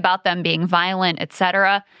 lying about them being violent,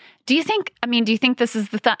 etc. Do you think this is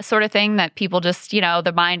the sort of thing that people just,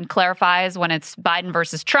 the mind clarifies when it's Biden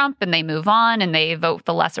versus Trump and they move on and they vote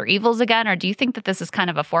the lesser evils again? Or do you think that this is kind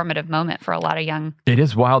of a formative moment for a lot of young Americans? It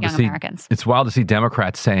is wild to see. It's wild to see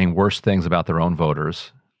Democrats saying worse things about their own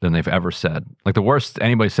voters than they've ever said. Like the worst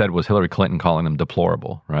anybody said was Hillary Clinton calling them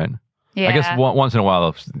deplorable, right? Yeah. I guess once in a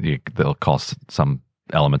while they'll call some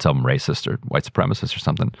elements of them racist or white supremacist or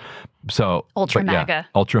something. So ultra MAGA.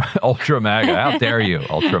 Ultra MAGA. How dare you,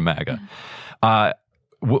 ultra MAGA?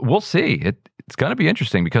 We'll see. It's going to be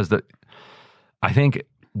interesting because I think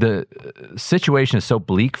the situation is so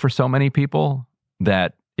bleak for so many people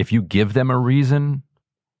that if you give them a reason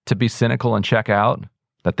to be cynical and check out,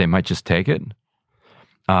 that they might just take it.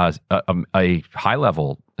 A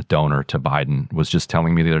high-level donor to Biden was just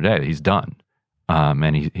telling me the other day that he's done.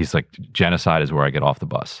 And he's like, genocide is where I get off the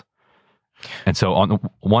bus. And so on the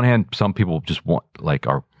one hand, some people just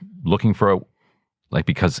are looking for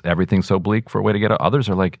because everything's so bleak, for a way to get out. Others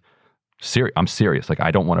are like, I'm serious. Like,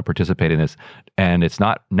 I don't want to participate in this. And it's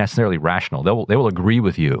not necessarily rational. They will agree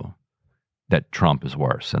with you that Trump is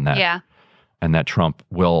worse and that Trump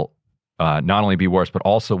will not only be worse, but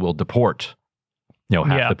also will deport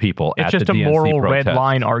half the people at the DNC protest. It's just a moral red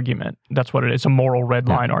line argument. That's what it is. A moral red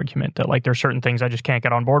line argument that there's certain things I just can't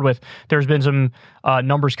get on board with. There's been some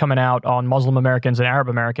numbers coming out on Muslim Americans and Arab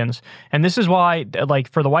Americans. And this is why,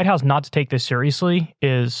 for the White House not to take this seriously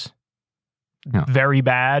is very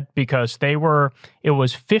bad, because it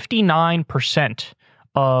was 59%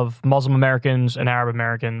 of Muslim Americans and Arab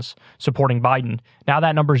Americans supporting Biden. Now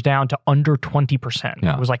that number's down to under 20%.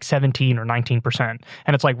 Yeah. It was 17 or 19%.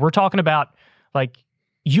 And it's we're talking about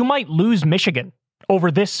you might lose Michigan over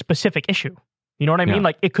this specific issue. You know what I mean?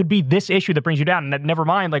 It could be this issue that brings you down. And never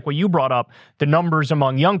mind, what you brought up, the numbers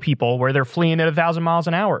among young people where they're fleeing at 1,000 miles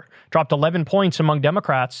an hour, dropped 11 points among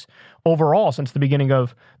Democrats overall since the beginning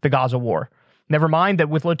of the Gaza war. Never mind that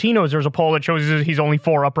with Latinos, there's a poll that shows he's only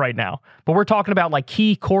 4 up right now. But we're talking about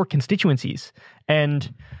key core constituencies.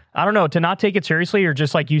 And I don't know, to not take it seriously or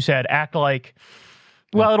just like you said, act like,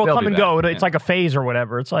 well, it'll come and go. It's like a phase or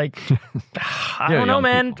whatever. It's I don't know,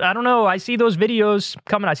 man. People. I don't know. I see those videos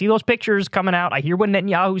coming. I see those pictures coming out. I hear what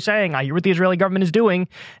Netanyahu's saying. I hear what the Israeli government is doing.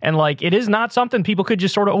 And it is not something people could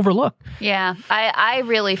just sort of overlook. Yeah. I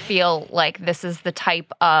really feel like this is the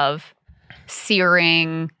type of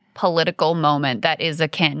searing political moment that is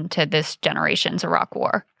akin to this generation's Iraq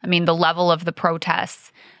war. I mean, the level of the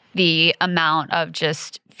protests, the amount of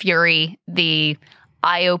just fury, the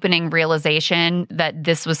eye-opening realization that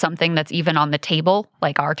this was something that's even on the table,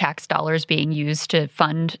 our tax dollars being used to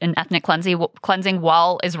fund an ethnic cleansing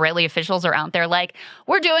while Israeli officials are out there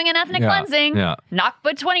we're doing an ethnic cleansing,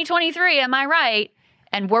 Nakba 2023, am I right?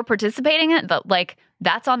 And we're participating in it, but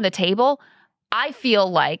that's on the table. I feel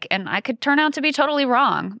like, and I could turn out to be totally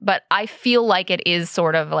wrong, but I feel like it is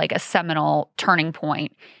sort of like a seminal turning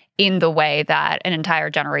point in the way that an entire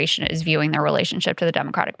generation is viewing their relationship to the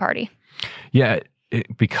Democratic Party. Yeah,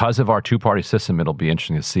 because of our two-party system, it'll be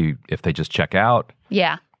interesting to see if they just check out.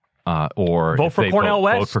 Yeah. Or vote for Cornel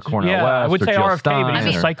West. Vote for Cornel West. I would say Jill RFK, Stein, but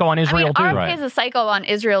he's a psycho on Israel too. RFK is a psycho on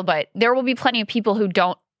Israel, but there will be plenty of people who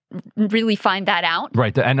don't really find that out.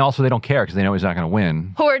 Right, and also they don't care because they know he's not going to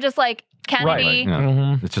win. Who are just like, Kennedy,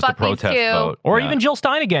 It's just a protest vote. Or even Jill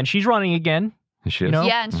Stein again. She's running again. She is.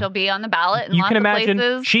 Yeah, and she'll be on the ballot in you lots can of imagine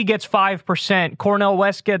places. she gets 5%, Cornel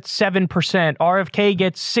West gets 7%, RFK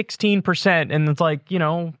gets 16%, and it's like,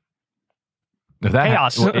 If that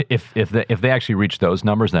chaos. if they actually reach those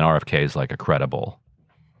numbers, then RFK is like a credible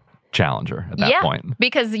challenger at that point.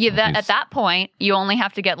 Because at that point, you only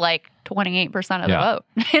have to get like 28% of the vote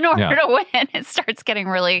in order to win. It starts getting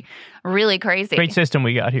really, really crazy. Great system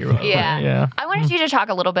we got here. Yeah. I wanted you to talk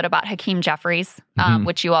a little bit about Hakeem Jeffries,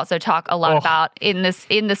 which you also talk a lot about in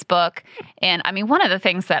this book. And I mean, one of the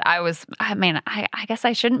things that I guess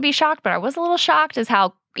I shouldn't be shocked, but I was a little shocked is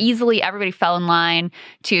how easily everybody fell in line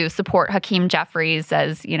to support Hakeem Jeffries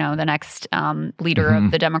as, the next leader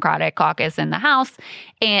of the Democratic caucus in the House,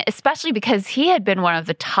 and especially because he had been one of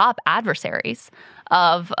the top adversaries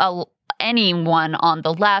of anyone on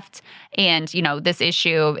the left. And, this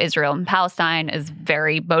issue of Israel and Palestine is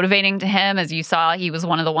very motivating to him. As you saw, he was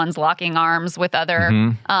one of the ones locking arms with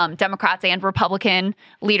other Democrats and Republican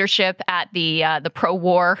leadership at the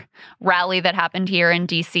pro-war rally that happened here in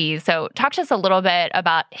D.C. So talk to us a little bit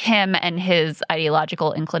about him and his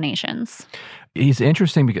ideological inclinations. He's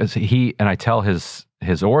interesting because I tell his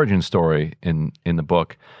origin story in the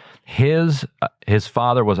book. His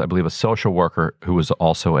father was, I believe, a social worker who was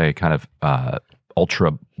also a kind of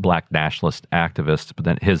ultra black nationalist activist. But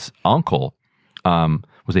then his uncle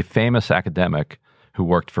was a famous academic who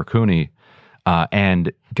worked for Cooney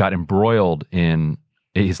and got embroiled in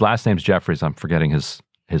his last name's Jeffries. I'm forgetting his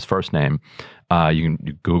first name. You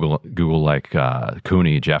can Google like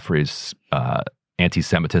Cooney Jeffries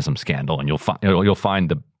anti-Semitism scandal, and you'll find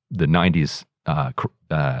the 90s.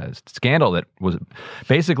 Scandal that was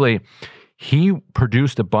basically he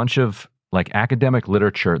produced a bunch of like academic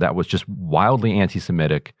literature that was just wildly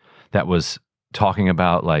anti-Semitic, that was talking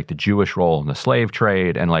about like the Jewish role in the slave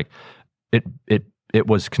trade, and like it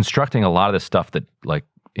was constructing a lot of the stuff that like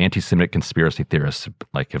anti-Semitic conspiracy theorists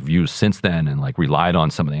like have used since then, and like relied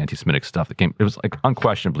on some of the anti-Semitic stuff that came. It was like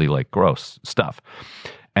unquestionably like gross stuff.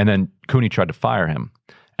 And then Cooney tried to fire him,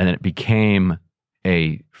 and then it became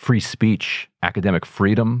a free speech, academic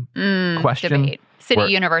freedom question. Debate.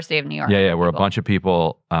 University of New York. Yeah, where a bunch of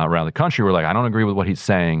people around the country were like, I don't agree with what he's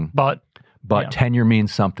saying, but tenure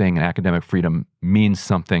means something, and academic freedom means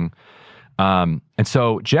something. And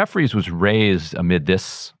so Jeffries was raised amid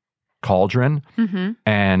this cauldron,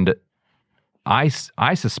 and I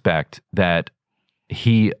suspect that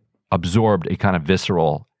he absorbed a kind of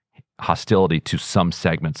visceral hostility to some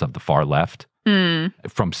segments of the far left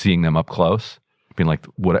from seeing them up close. Being like,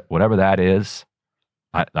 whatever that is,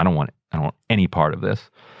 I don't want any part of this.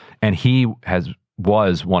 And he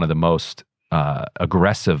was one of the most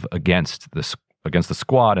aggressive against the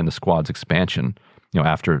Squad and the Squad's expansion.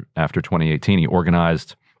 After 2018, he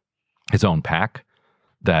organized his own PAC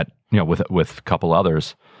that with a couple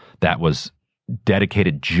others that was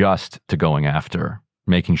dedicated just to going after,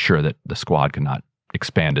 making sure that the Squad could not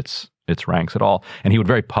expand its ranks at all. And he would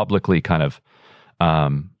very publicly kind of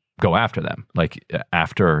go after them. Like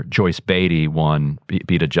after Joyce Beatty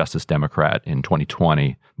beat a Justice Democrat in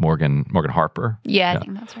 2020, Morgan Harper. Yeah, I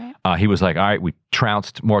think that's right. He was like, all right, we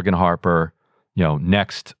trounced Morgan Harper.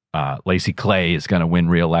 Next, Lacey Clay is going to win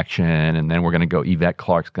re-election, and then we're going to go, Yvette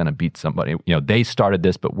Clarke's going to beat somebody. They started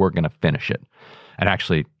this, but we're going to finish it. And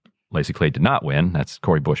actually, Lacey Clay did not win. That's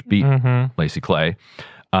Cori Bush beat Lacey Clay.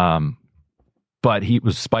 But he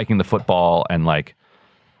was spiking the football and like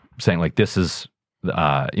saying like, this is,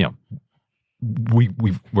 we're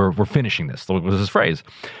finishing this. What was his phrase?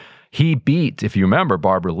 He beat, if you remember,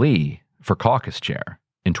 Barbara Lee for caucus chair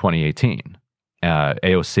in 2018.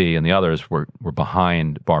 AOC and the others were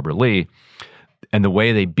behind Barbara Lee. And the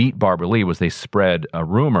way they beat Barbara Lee was they spread a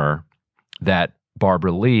rumor that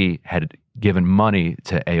Barbara Lee had given money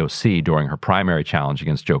to AOC during her primary challenge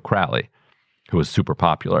against Joe Crowley, who was super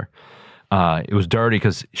popular. It was dirty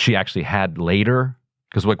because she actually had later,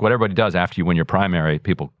 because like what everybody does after you win your primary,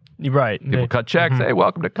 people cut checks, hey,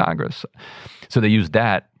 welcome to Congress. So they used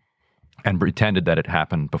that and pretended that it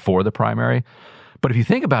happened before the primary. But if you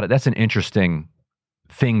think about it, that's an interesting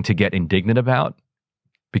thing to get indignant about,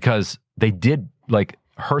 because they did, like,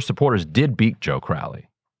 her supporters did beat Joe Crowley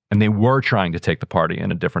And they were trying to take the party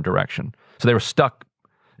in a different direction. So they were stuck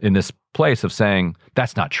in this place of saying,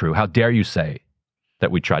 that's not true. How dare you say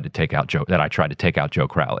that I tried to take out Joe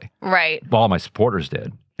Crowley. Right. All my supporters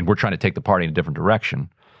did. And we're trying to take the party in a different direction.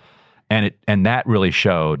 And that really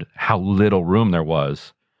showed how little room there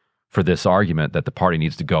was for this argument that the party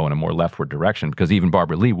needs to go in a more leftward direction, because even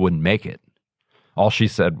Barbara Lee wouldn't make it. All she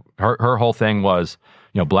said, her whole thing was,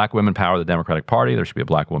 black women power the Democratic Party. There should be a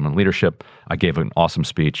black woman leadership. I gave an awesome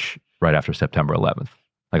speech right after September 11th.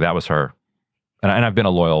 Like, that was her. And I've been a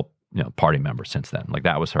loyal, party member since then. Like,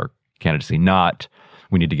 that was her candidacy, not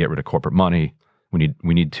we need to get rid of corporate money. We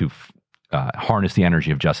need to harness the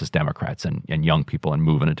energy of Justice Democrats and young people and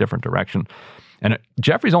move in a different direction. And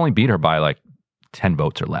Jeffries only beat her by like 10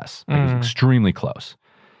 votes or less. Like, it was extremely close.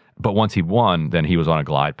 But once he won, then he was on a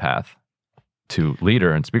glide path to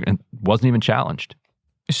leader and speaker, and wasn't even challenged.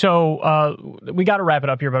 So we got to wrap it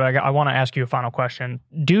up here, but I want to ask you a final question.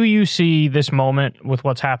 Do you see this moment with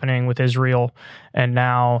what's happening with Israel and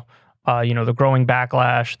now, the growing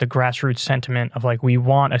backlash, the grassroots sentiment of like, we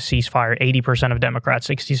want a ceasefire, 80% of Democrats,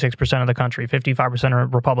 66% of the country, 55%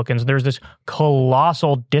 of Republicans. There's this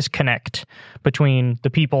colossal disconnect between the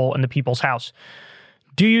people and the people's house.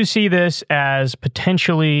 Do you see this as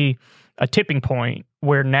potentially a tipping point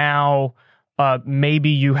where now maybe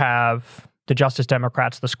you have the Justice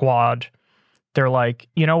Democrats, the squad, they're like,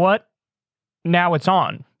 you know what? Now it's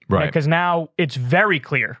on. Right. Because now it's very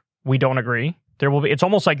clear we don't agree. It's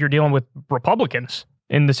almost like you're dealing with Republicans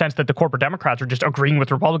in the sense that the corporate Democrats are just agreeing with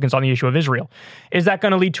Republicans on the issue of Israel. Is that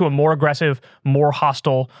going to lead to a more aggressive, more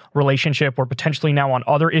hostile relationship where potentially now on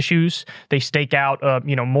other issues, they stake out a,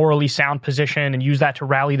 morally sound position and use that to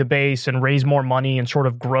rally the base and raise more money and sort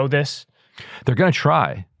of grow this? They're going to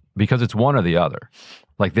try, because it's one or the other.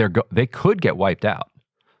 Like, they could get wiped out.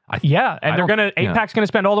 AIPAC's going to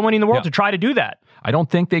spend all the money in the world to try to do that. I don't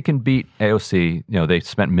think they can beat AOC. They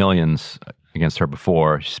spent millions against her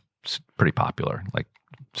before. She's pretty popular, like,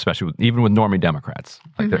 especially even with normie Democrats.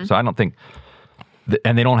 So I don't think,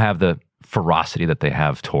 and they don't have the ferocity that they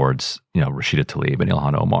have towards, Rashida Tlaib and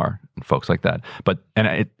Ilhan Omar and folks like that. I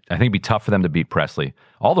think it'd be tough for them to beat Presley.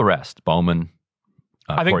 All the rest, Bowman,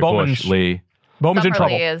 I think Cori Bush, Lee. Bowman's in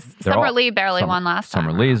trouble. Summer Lee barely won last time.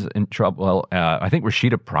 Summer Lee's in trouble. Well, I think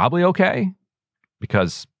Rashida probably okay,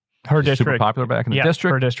 because her district, super popular back in the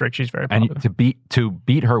district. Her district, she's very popular. And to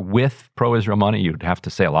beat her with pro-Israel money, you'd have to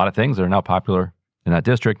say a lot of things that are now popular in that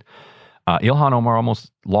district. Ilhan Omar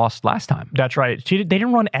almost lost last time. That's right. They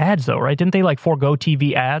didn't run ads though, right? Didn't they forego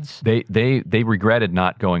TV ads? They regretted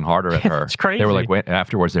not going harder at her. It's crazy. They were like,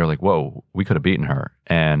 afterwards, they were like, whoa, we could have beaten her.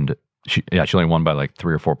 And she only won by like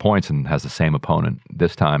 3 or 4 points and has the same opponent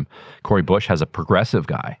this time. Cori Bush has a progressive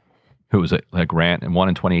guy who was ran and won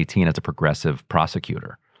in 2018 as a progressive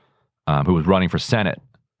prosecutor, who was running for Senate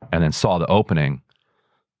and then saw the opening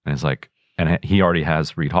and is like, and he already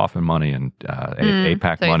has Reid Hoffman money and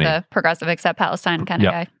AIPAC money. He's a progressive accept Palestine kind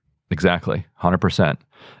of guy. Exactly, 100%.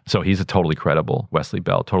 So he's a totally credible, Wesley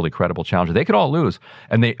Bell, totally credible challenger. They could all lose,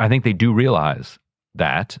 and I think they do realize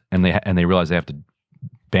that, and they realize they have to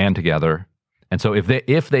band together. And so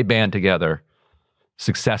if they band together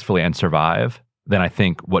successfully and survive, then I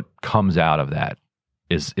think what comes out of that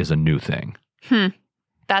is a new thing.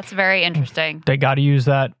 That's very interesting. They got to use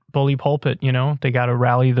that bully pulpit, They got to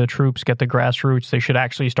rally the troops, get the grassroots. They should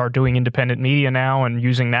actually start doing independent media now and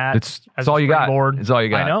using that as all you got. It's all you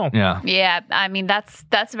got. I know. Yeah. I mean, that's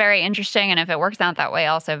very interesting. And if it works out that way,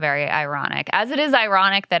 also very ironic. As it is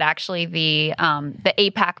ironic that actually the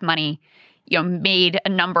AIPAC money, made a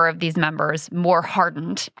number of these members more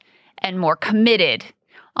hardened and more committed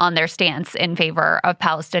on their stance in favor of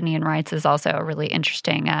Palestinian rights is also a really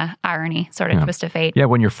interesting irony, sort of twist of fate. Yeah,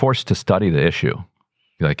 when you're forced to study the issue,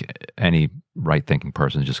 like any right-thinking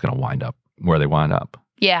person is just going to wind up where they wind up.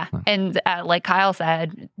 Yeah, and like Kyle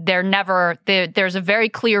said, there's a very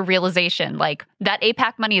clear realization, like that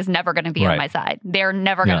AIPAC money is never going to be on my side. They're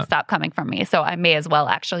never going to stop coming from me, so I may as well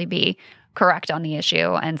actually be correct on the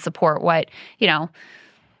issue and support what,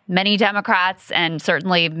 many Democrats and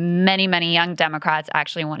certainly many, many young Democrats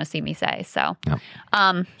actually want to see me say. So,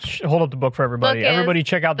 hold up the book for everybody. Everybody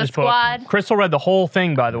check out this Squad. Book. Crystal read the whole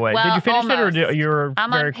thing, by the way. Well, did you finish almost. it, or you're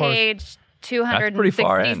I'm very on close? page 267. That's pretty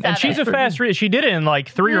far in. And she's a fast reader. She did it in like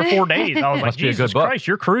 3 or 4 days. I was like, Jesus Christ,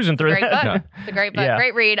 you're cruising through Great that. book. It's a great book.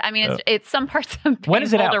 Great read. I mean, it's some parts when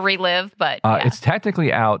is it out? to relive, but it's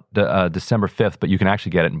technically out December 5th, but you can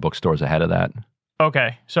actually get it in bookstores ahead of that.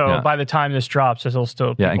 Okay, so by the time this drops, it'll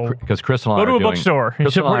still because Crystal and go to a bookstore.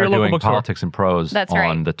 Crystal and I are doing bookstore. Politics and Prose That's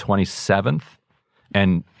on the 27th,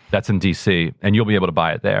 and that's in DC, and you'll be able to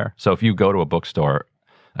buy it there. So if you go to a bookstore,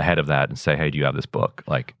 ahead of that and say, hey, do you have this book?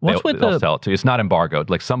 Like, What's they'll sell it to you. It's not embargoed.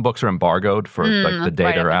 Like, some books are embargoed for like the day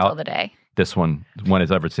right they're up until out. the day. This one, when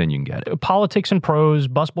it's ever seen, you can get it. Politics and Prose,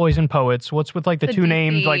 Busboys and Poets. What's with like the two DC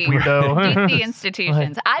named like weirdo? DC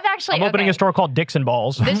institutions. I've actually I'm opening a store called Dixon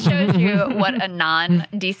Balls. This shows you what a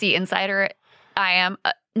non-DC insider I am.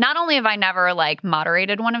 Not only have I never like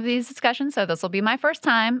moderated one of these discussions, so this will be my first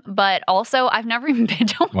time, but also I've never even been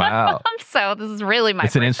to one of them. So this is really my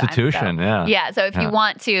It's first an institution, time, so. yeah. Yeah, so if you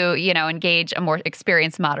want to, engage a more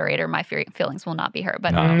experienced moderator, my feelings will not be hurt.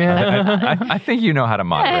 But No, I think you know how to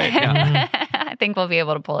moderate. Yeah. I think we'll be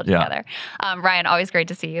able to pull it Yeah. together. Ryan, always great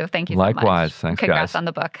to see you. Thank you so much. Likewise. Thanks, Congrats guys. on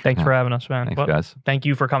the book. Thanks for having us, man. Thanks, guys. Thank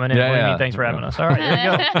you for coming in. Yeah, What do you mean, yeah. thanks for having us. All right,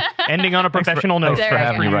 there you go. Ending on a professional note. Thanks for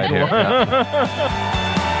having me right here. Yeah.